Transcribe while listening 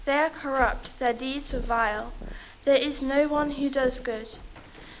They are corrupt, their deeds are vile. There is no one who does good.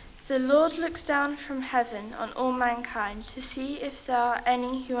 The Lord looks down from heaven on all mankind to see if there are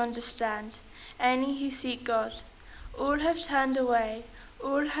any who understand, any who seek God. All have turned away,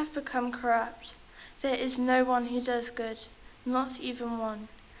 all have become corrupt. There is no one who does good, not even one.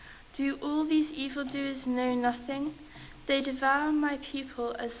 Do all these evildoers know nothing? They devour my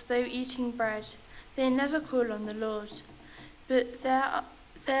people as though eating bread. They never call on the Lord. But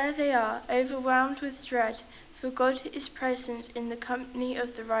there they are, overwhelmed with dread, for God is present in the company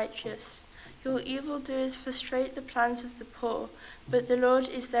of the righteous. Your evildoers frustrate the plans of the poor, but the Lord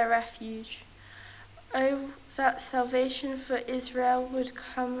is their refuge. Oh, that salvation for Israel would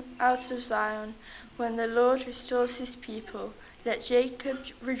come out of Zion when the Lord restores his people. Let Jacob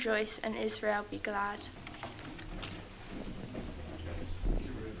rejoice and Israel be glad.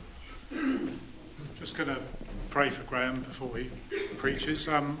 Just going to pray for Graham before he preaches.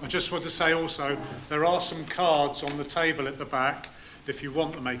 I just want to say also, there are some cards on the table at the back if you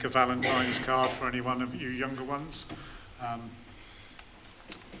want to make a Valentine's card for any one of you younger ones.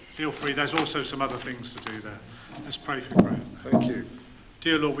 Feel free. There's also some other things to do there. Let's pray for Graham. Thank you.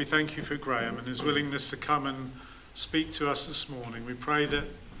 Dear Lord, we thank you for Graham and his willingness to come and speak to us this morning. We pray that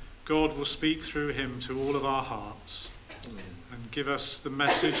God will speak through him to all of our hearts and give us the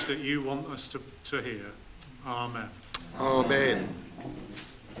message that you want us to hear. Amen. Amen.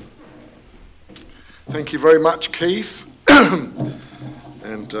 Thank you very much, Keith.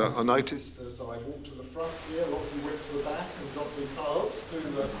 And I noticed as I walked to the front here, a lot of you went to the back and got the cards to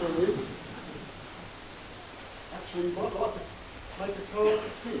fill in. Actually, you might like to make a card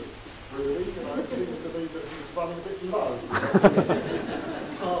for Keith, really. You know, it seems to be that he's running a bit low.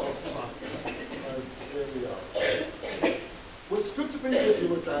 Card front. So there we are. Well, it's good to be with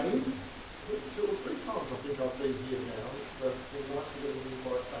you again. 2 or 3 times I think I've been here now. It's been nice to get an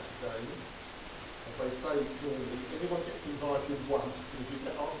invite back again. As they say normally, anyone gets invited once, but if you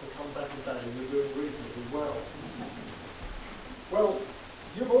get asked to come back again, you're doing reasonably well. Well,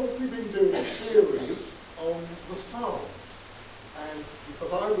 you've obviously been doing a series on the Psalms, and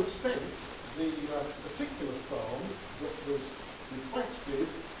because I was sent the particular psalm that was requested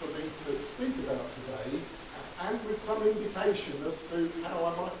for me to speak about today, and with some indication as to how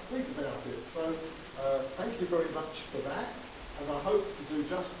I might speak about it. So thank you very much for that, and I hope to do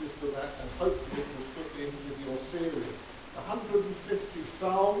justice to that, and hopefully it will fit in with your series. 150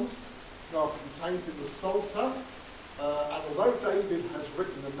 psalms are contained in the Psalter, and although David has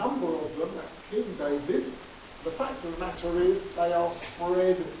written a number of them, that's King David, the fact of the matter is they are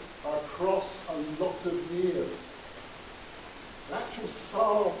spread across a lot of years. The actual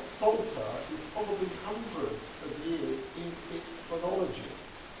Psalter is probably hundreds of years in its chronology.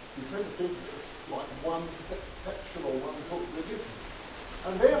 You tend to think it's like one section or one book, but it isn't.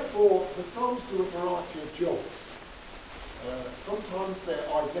 And therefore, the Psalms do a variety of jobs. Sometimes they're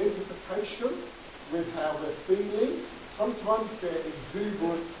identification with how they're feeling. Sometimes they're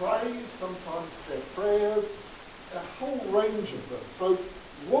exuberant praise. Sometimes they're prayers. A whole range of them. So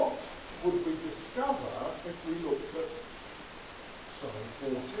what would we discover if we looked at Psalm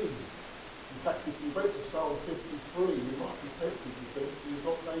 14. In fact, if you went to Psalm 53, you might be tempted to think you've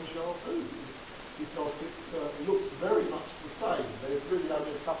got déjà vu, because it looks very much the same. There's really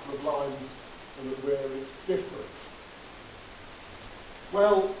only a couple of lines where it's different.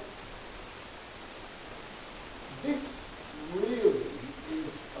 Well, this really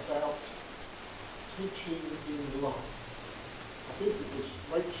is about teaching in life. I think it was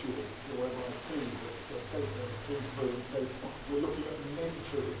Rachel, your MIT, that sent things through and said, we're looking at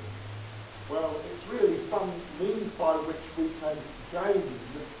mentoring. Well, it's really some means by which we can gain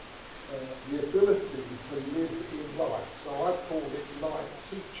the ability to live in life. So I call it life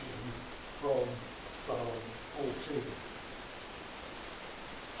teaching from Psalm 14.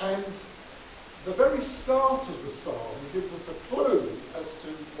 And the very start of the psalm gives us a clue as to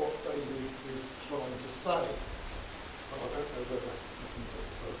what David is trying to say. So I don't know whether you can put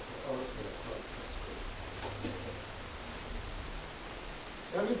the first one. Oh, that's not right. That's good.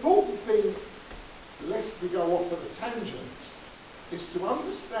 Now, the important thing, lest we go off at a tangent, is to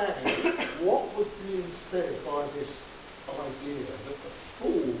understand what was being said by this idea that the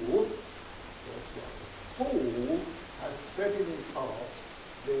fool, has said in his heart,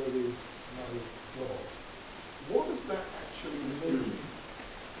 there is no God. What does that actually mean?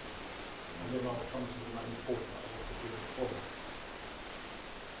 And then I'll come to the main point I want to do follow.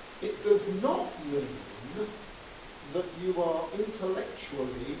 It does not mean that you are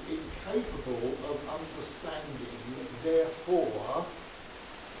intellectually incapable of understanding, therefore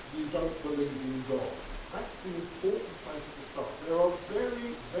you don't believe in God. That's the important place to start. There are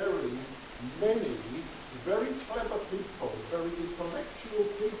very, very many very clever people, very intellectual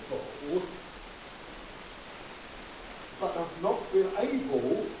people, but have not been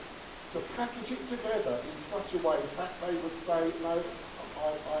able to package it together in such a way. In fact, they would say, no,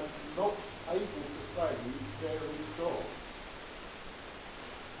 I'm not able to say there is God.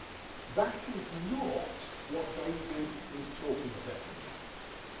 That is not what David is talking about.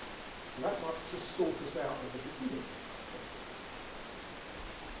 And that might just sort us out at the beginning.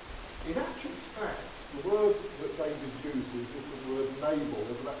 In actual fact, the word that David uses is the word Nabal.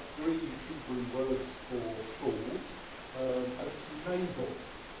 There's about 3 Hebrew words for fool, and it's Nabal.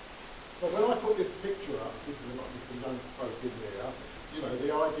 So when I put this picture up, because there might be some young folk in there, you know,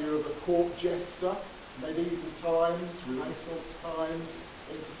 the idea of a court jester, medieval times, Renaissance times,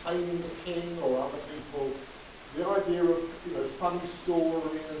 entertaining the king or other people, the idea of, you know, funny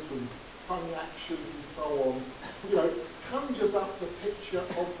stories and funny actions and so on, you know, conjures up the picture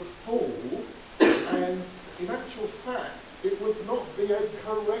of the fool, and in actual fact, it would not be a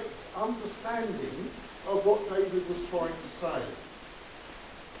correct understanding of what David was trying to say.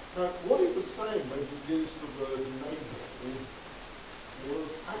 Now, what he was saying when he used the word Nabal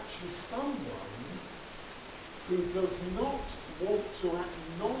was actually someone who does not want to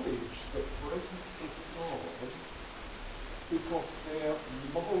acknowledge the presence of God because their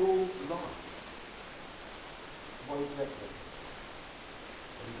moral life won't let them.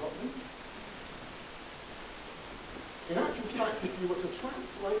 Have you got me? In actual fact, if you were to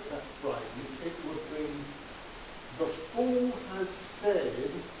translate that phrase, it would be, the fool has said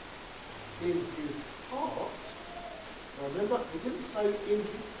in his heart. Now remember, he didn't say in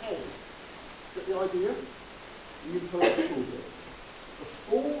his head. Get the idea? The intellectual bit. The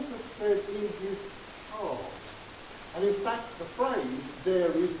fool has said in his heart. And in fact, the phrase,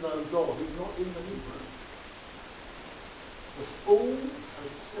 there is no God, is not in the Hebrew. The fool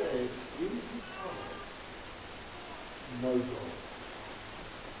has said in his heart, no God.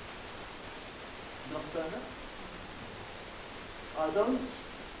 You understand that? I don't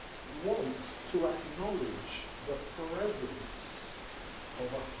want to acknowledge the presence of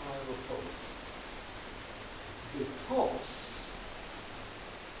a higher authority because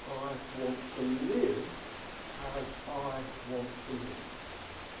I want to live as I want to live.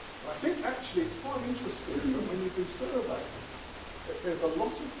 I think actually it's quite interesting that when you do surveys, that there's a lot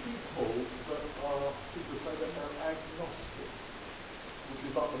of people that are, people say that they're agnostic, which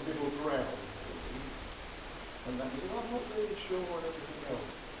is like the middle ground. And that is, I'm not really sure and everything else.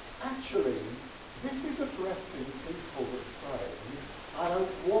 Actually, this is addressing people that say, I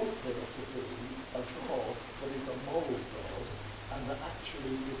don't want there to be a God that is a moral God and that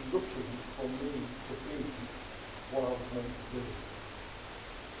actually is looking for me to be what I was meant to do.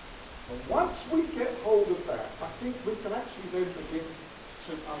 And once we get hold of that, I think we can actually then begin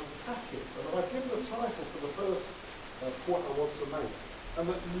to unpack it. And I've given a title for the first point I want to make. And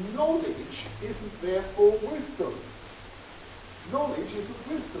that knowledge isn't therefore wisdom. Knowledge isn't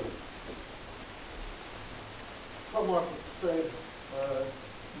wisdom. Someone said,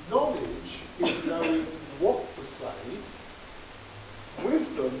 knowledge is knowing what to say.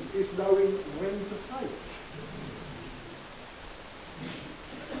 Wisdom is knowing when to say it.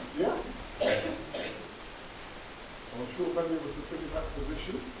 Yeah? I'm sure many of us have been in that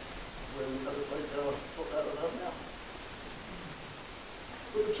position where we've had to take our foot out of our mouth.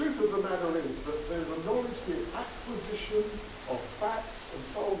 But the truth of the matter is that there's a knowledge, the acquisition of facts and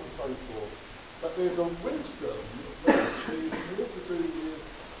so on and so forth, but there's a wisdom that actually is more to do with,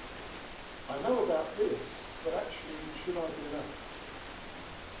 I know about this, but actually should I do that?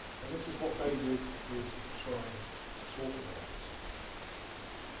 And this is what David is trying to talk about.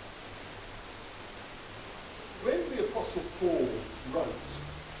 When the Apostle Paul wrote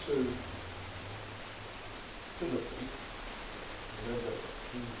to Timothy, remember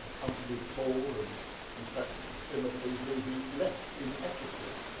he accompanied Paul, and in fact Timothy, who he left in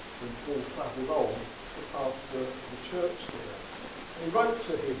Ephesus when Paul travelled on to pastor the church there. And he wrote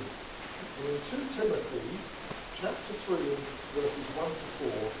to him in 2 Timothy chapter 3 verses 1 to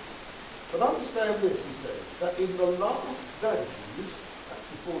 4. But understand this, he says, that in the last days, that's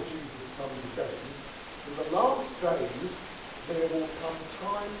before Jesus comes again, in the last days there will come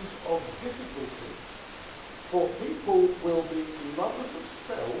times of difficulty. For people will be lovers of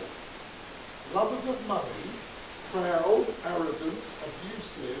self, lovers of money, proud, arrogant,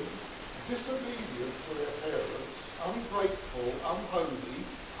 abusive, disobedient to their parents, ungrateful, unholy,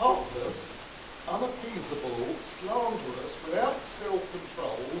 heartless, unappeasable, slanderous, without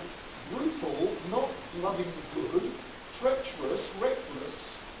self-control, brutal, not loving good, treacherous,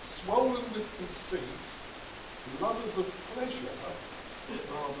 reckless, swollen with conceit,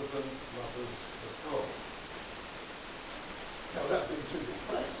 rather than lovers of God. Now, without being too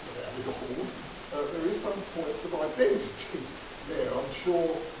depressed about it all, there is some points of identity there. I'm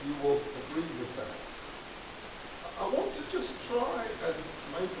sure you will agree with that. I want to just try and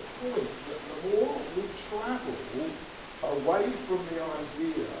make a point that the more we travel away from the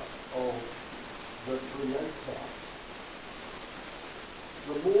idea of the Creator,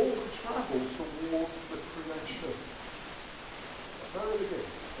 the more we travel towards the creation. I'll say it again.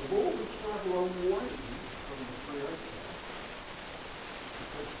 The more we travel away from the Creator, we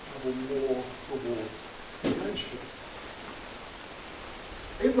tend to travel more towards creation.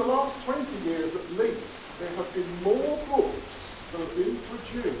 In the last 20 years at least, there have been more books that have been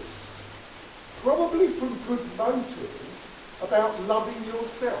produced, probably from good motive, about loving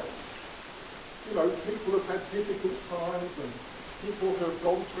yourself. You know, people have had difficult times and people have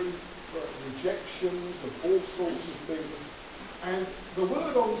gone through rejections and all sorts of things. And the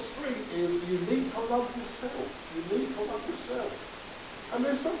word on the street is you need to love yourself. You need to love yourself. And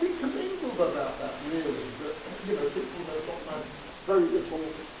there's something commendable about that, really, that, you know, people have got very little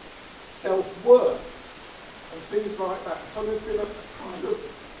self-worth and things like that. So there's been a kind of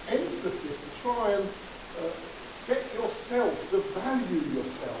emphasis to try and get yourself, to value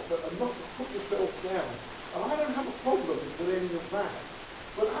yourself, and not to put yourself down. And I don't have a problem with any of that.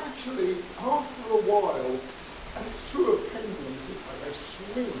 But actually, after a while, and it's true of pendulums, they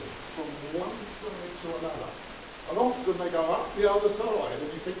swing from one side to another. And often they go up the other side,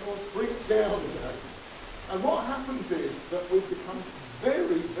 and you think, oh, bring it down again. And what happens is that we become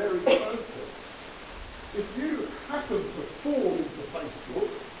very, very focused. If you happen to fall into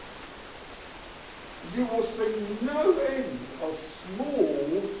Facebook, you will see no end of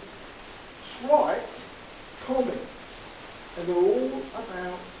small, trite comments, and they're all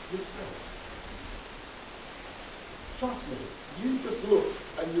about yourself. Trust me, you just look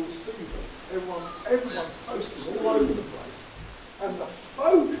and you'll see them. Everyone posting all over the place. And the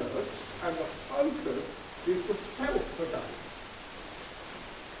focus is the self again.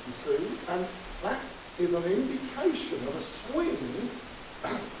 You see? And that is an indication of a swing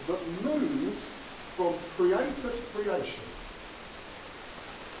that moves from creator to creation.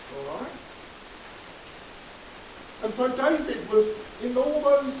 All right? And so David was, in all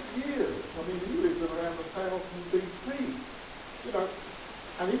those years, I mean, he lived around 1000 BC, you know,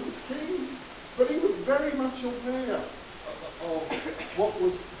 and he was king, but he was very much aware of what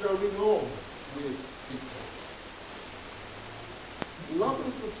was going on with people.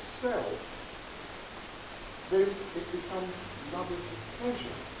 Lovers of self, then it becomes lovers of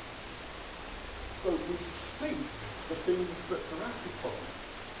pleasure. So we seek the things that gratify.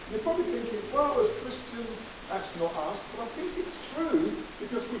 You're probably thinking, well, as Christians, that's not us, but I think it's true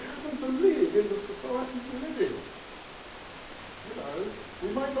because we happen to live in the society we live in. You know, we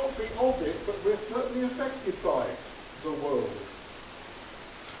may not be of it, but we're certainly affected by it, the world.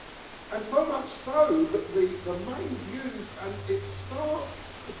 And so much so that the main views, and it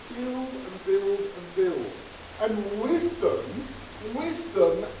starts to build and build and build. And wisdom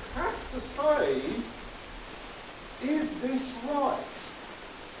has to say, is this right?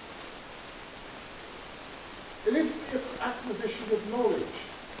 It is the acquisition of knowledge.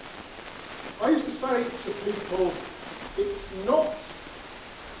 I used to say to people, it's not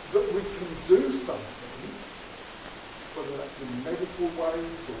that we can do something, whether that's in medical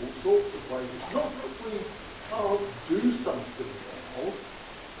ways or all sorts of ways. It's not that we can't do something now.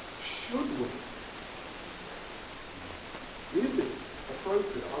 Should we? Is it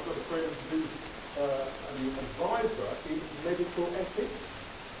appropriate? I've got a friend who's an advisor in medical ethics.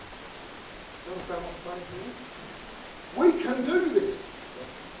 Do you understand what I'm saying to you? We can do this.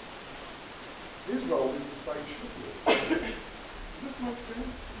 His role is to say, should we? Does this make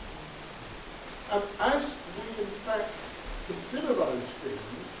sense? And as we in fact consider those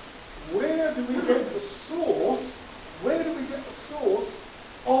things, where do we get the source? Where do we get the source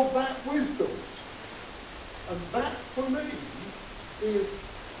of that wisdom? And that, for me, is,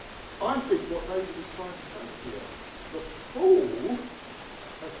 I think, what David is trying to say here. The fool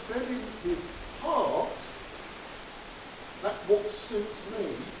has said in his heart that what suits me,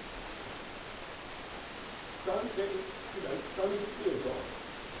 don't fear God.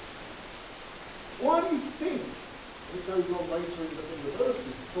 Why do you think, and it goes on later in the verses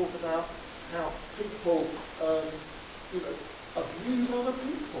to talk about how people, abuse other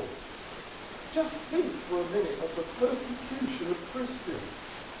people? Just think for a minute of the persecution of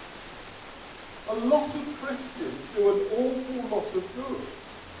Christians. A lot of Christians do an awful lot of good.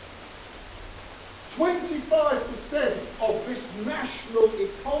 25% of this national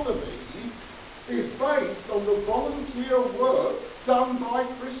economy is based on the volunteer work done by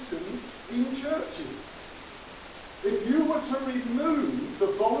Christians in churches. If you were to remove the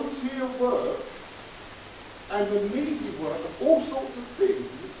volunteer work and the needy work and all sorts of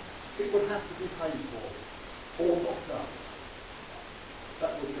things, it would have to be paid for or not done.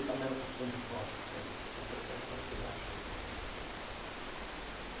 That would amount to 25% of the population.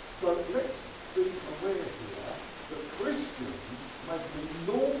 So let's be aware here that Christians make an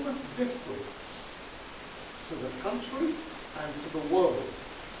enormous difference to the country and to the world.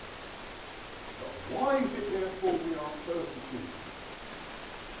 But why is it therefore we are persecuted?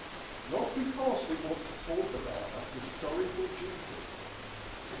 Not because we want to talk about our historical duties,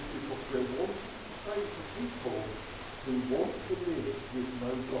 it's because we're wanting to say to people who want to live with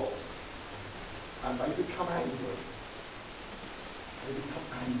no God, and they become angry. They become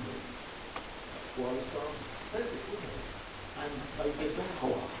angry. That's why the psalm says it, isn't it? And they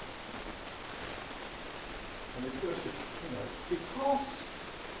devour. And they persecute, because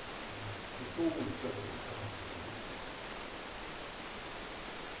the thorns don't come.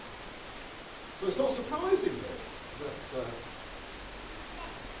 So it's not surprising then that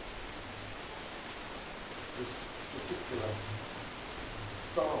this particular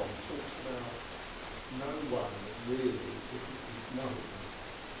psalm talks about no one really, if it is known,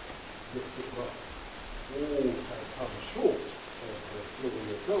 gets it right. All have come short of the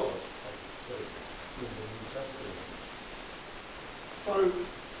glory of God, as it says in the New Testament. So,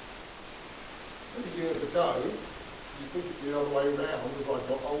 many years ago, you think it'd be the other way around as I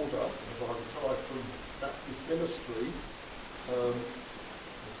got older, as I retired from Baptist ministry,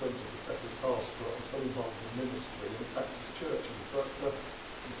 in terms of the settled pastorate, I'm still involved in ministry in Baptist churches, but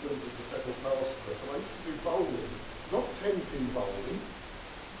in terms of the settled pastorate, I used to do bowling, not 10-pin bowling,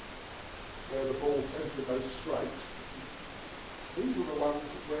 where the ball tends to go straight. These are the ones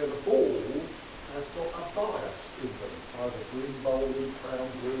where the ball has got a bias in them, either green bowling, crown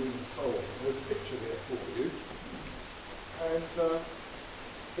green, and so on. There's a picture there for you. And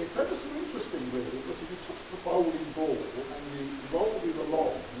it's ever so interesting, really, because if you took the bowling ball and you rolled it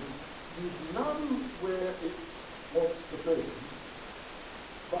along, you'd know where it wants to be,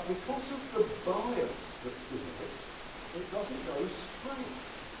 but because of the bias that's in it, it doesn't go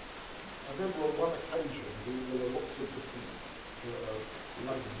straight. I remember on one occasion there were lots of different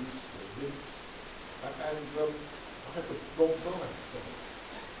lanes or links, and I had the wrong bias on it.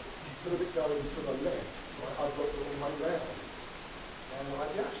 Instead of it going to the left, I got the wrong way round. And I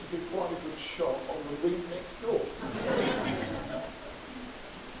actually did quite a good shot on the rink next door.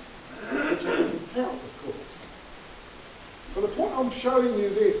 Which I didn't count, of course. But the point I'm showing you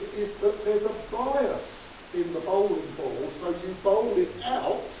this is that there's a bias in the bowling ball, so you bowl it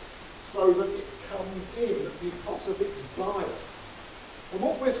out so that it comes in because of its bias. And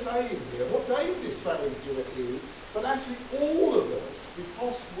what we're saying here, what David is saying here is that actually all of us,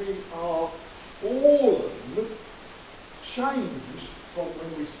 because we are fallen, changed from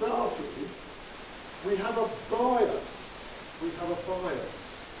when we started, we have a bias. We have a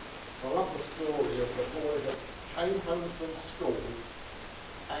bias. I love the story of the boy that came home from school,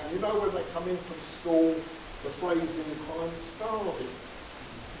 and you know when they come in from school, the phrase is, I'm starving.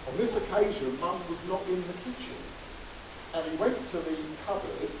 On this occasion, Mum was not in the kitchen, and he went to the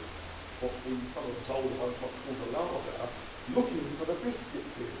cupboard, what some of us older ones might call the larder, looking for the biscuit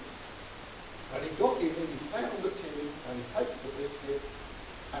tin. And he got in and he found the tin, and he takes the biscuit,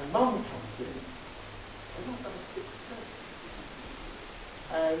 and Mum comes in. I don't have a 6 cents.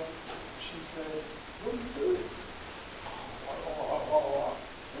 And she said, what are you doing?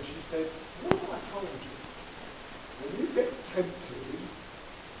 And she said, what have I told you? When you get tempted,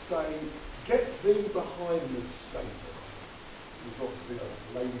 say, get thee behind me, Satan. It was obviously a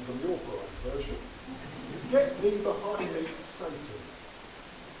lady from the Authorised version. Get thee behind me, Satan.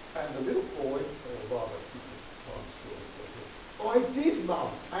 And the little boy, or rather, I did, Mum,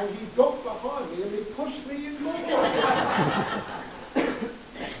 and he got behind me and he pushed me in more.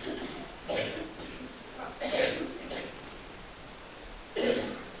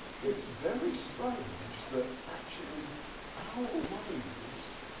 It's very strange that actually our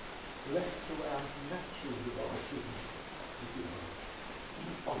ways, left to our natural devices,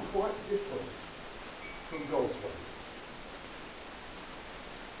 are quite different from God's ways.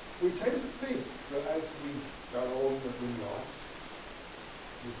 We tend to think that as we go on in life,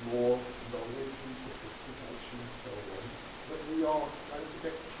 with more knowledge and sophistication and so on, that we are going to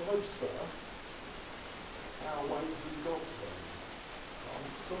get closer our ways and God's ways. I'm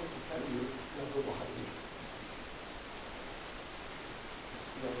sorry to tell you, it's the other way. It's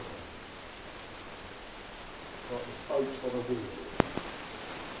the other way. Like the spokes on a wheel.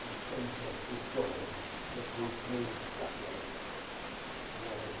 The centre is God, that we move that way.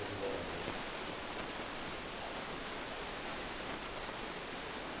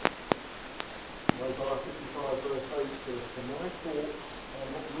 says, for my thoughts are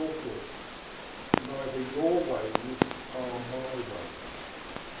not your thoughts, neither your ways are my ways.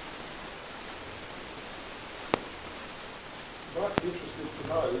 You might be interested to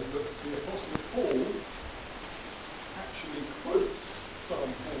know that the Apostle Paul actually quotes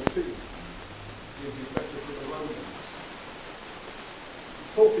Psalm 14 in his letter to the Romans.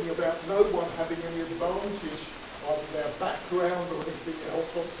 He's talking about no one having any advantage on their background or anything else,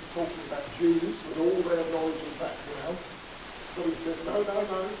 obviously talking about Jews with all their knowledge and background. But he said, no,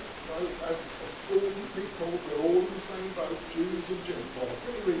 as all people, we're all in the same boat, Jews and Gentiles.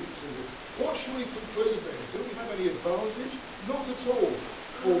 Let me read it to you. What shall we conclude then? Do we have any advantage? Not at all.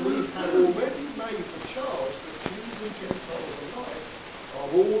 For we have already made the charge that Jews and Gentiles alike are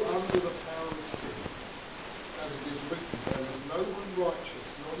all under the power of sin. As it is written, there is no one righteous,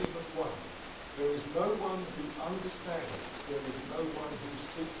 not even one. There is no one who understands. There is no one who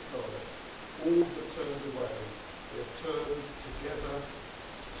seeks God. All have turned away. They have turned together.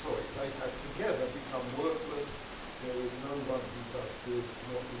 They have together become worthless. There is no one who does good,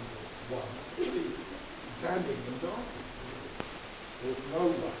 not even one. It's really damning and darkening. There's no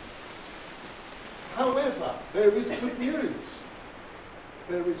one. However, there is good news.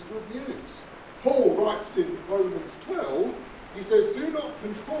 There is good news. Paul writes in Romans 12, he says, do not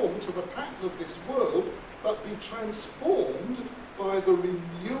conform to the pattern of this world, but be transformed by the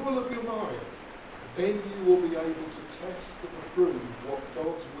renewal of your mind. Then you will be able to test and approve what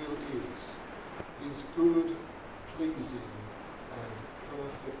God's will is, his good, pleasing, and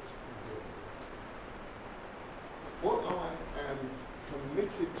perfect will. What I am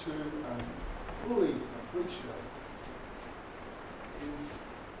committed to and fully appreciate is,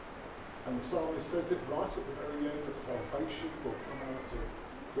 and the psalmist says it right at the very end, that salvation will come out of,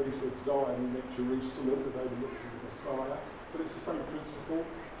 when he said Zion, he meant Jerusalem, that they were looking at Messiah, but it's the same principle.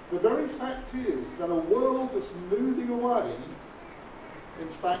 The very fact is that a world that's moving away, in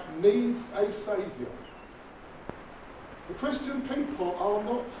fact, needs a saviour. The Christian people are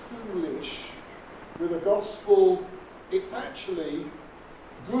not foolish with the gospel. It's actually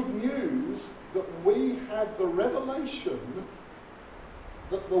good news that we have the revelation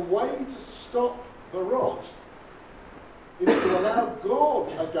that the way to stop the rot is to allow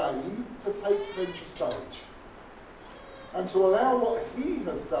God again to take centre stage and to allow what he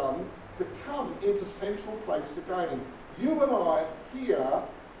has done to come into central place again. You and I here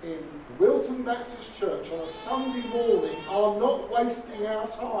in Wilton Baptist Church on a Sunday morning are not wasting our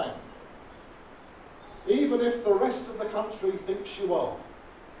time, even if the rest of the country thinks you are.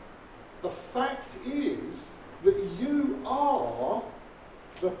 The fact is that you are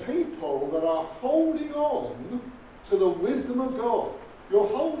the people that are holding on to the wisdom of God. You're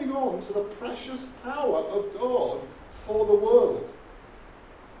holding on to the precious power of God for the world.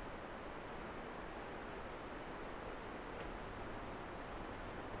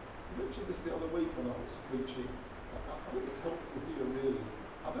 I mentioned this the other week when I was preaching. I think it's helpful here really.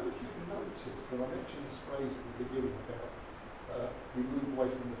 I don't know if you've noticed that I mentioned this phrase at the beginning about we move away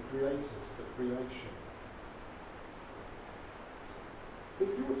from the creator to the creation. If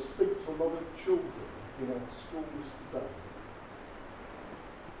you were to speak to a lot of children in our schools today,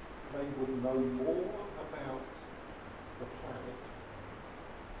 they would know more about the planet.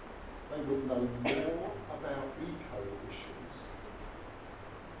 They would know more about eco issues.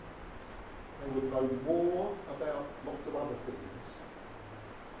 They would know more about lots of other things,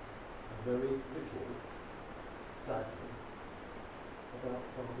 and very little, sadly, about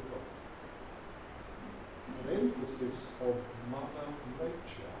Father God. An emphasis on Mother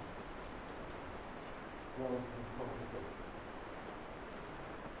Nature rather than Father God.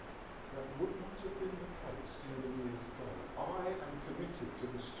 That would not have been the case many years ago. I am committed to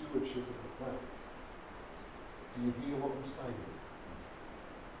the stewardship of the planet. Do you hear what I'm saying?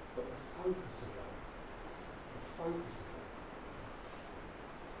 But the focus of that,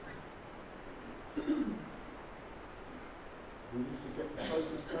 we need to get the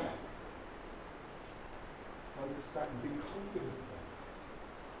focus back. Focus back and be confident of that.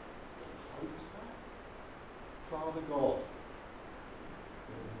 Focus back. Father God,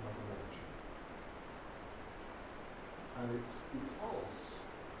 in Mother Nature. And it's because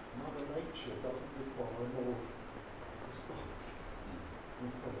Mother Nature doesn't require more response,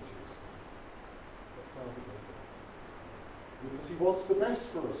 mythology response, but Father God does. Because he wants the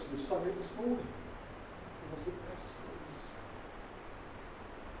best for us. We've sung it this morning. He wants the best for us.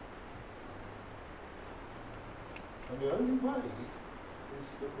 And the only way is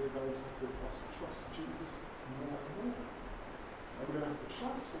that we're going to have to trust Jesus more and more. And we're going to have to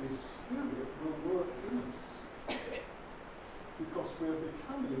trust that his Spirit will work in us. Because we're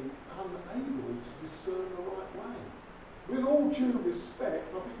becoming unable to discern the right way. with all due respect,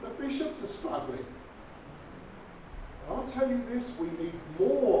 I think the bishops are struggling. And I'll tell you this, we need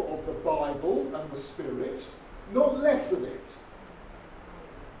more of the Bible and the Spirit, not less of it.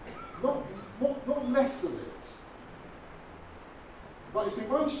 Not less of it. But you see,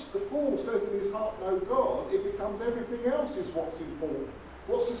 once the fool says in his heart, no God, it becomes everything else is what's important.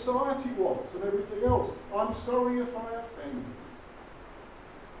 What society wants and everything else. I'm sorry if I offend.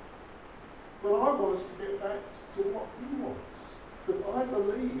 But I want us to get back to what he wants. Because I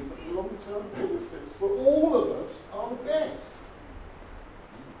believe that the long-term benefits for all of us are the best.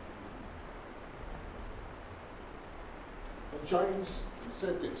 And James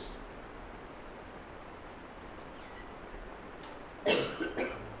said this. And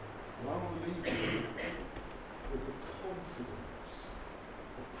I want to leave you with the confidence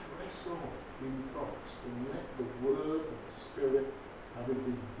to press on in Christ and let the Word and the Spirit, having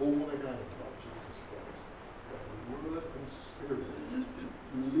been born again by Jesus Christ, let the Word and Spirit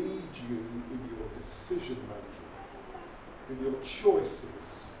lead you in your decision making, in your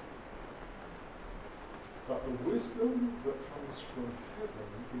choices. But the wisdom that comes from heaven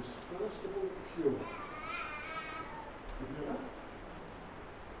is first of all pure. Did you hear that?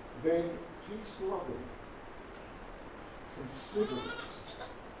 Then peace-loving, considerate,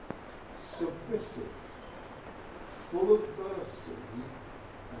 submissive, full of mercy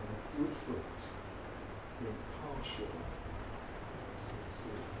and good fruit, impartial and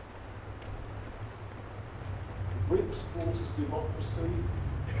sincere. The Greeks brought us democracy,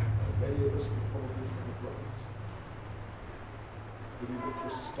 and many of us would probably celebrate. We need a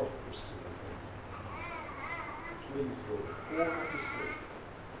aristocracy again. Please, Lord, pour out your Spirit.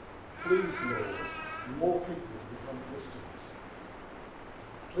 Please, Lord, more people to become Christians.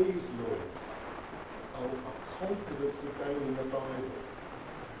 Please, Lord, a confidence again in the Bible.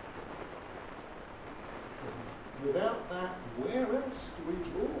 Because without that, where else do we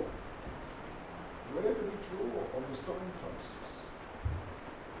draw? Where do we draw on the signposts?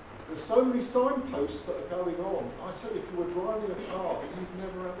 There's so many signposts that are going on. I tell you, if you were driving a car, you'd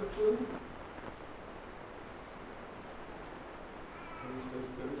never have a clue. And he says,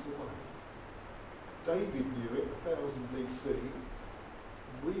 there is a way. David knew it, 1000 BC.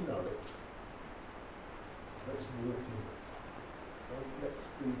 We know it. Let's walk in it. Let's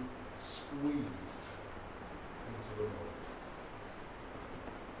be squeezed into the knowledge.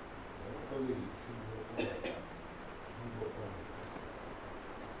 I believe he will honor. He will honor his people.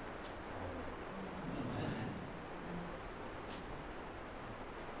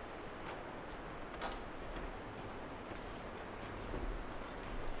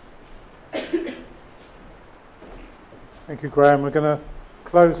 Amen. Thank you, Graham. We're going to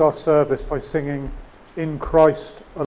close our service by singing In Christ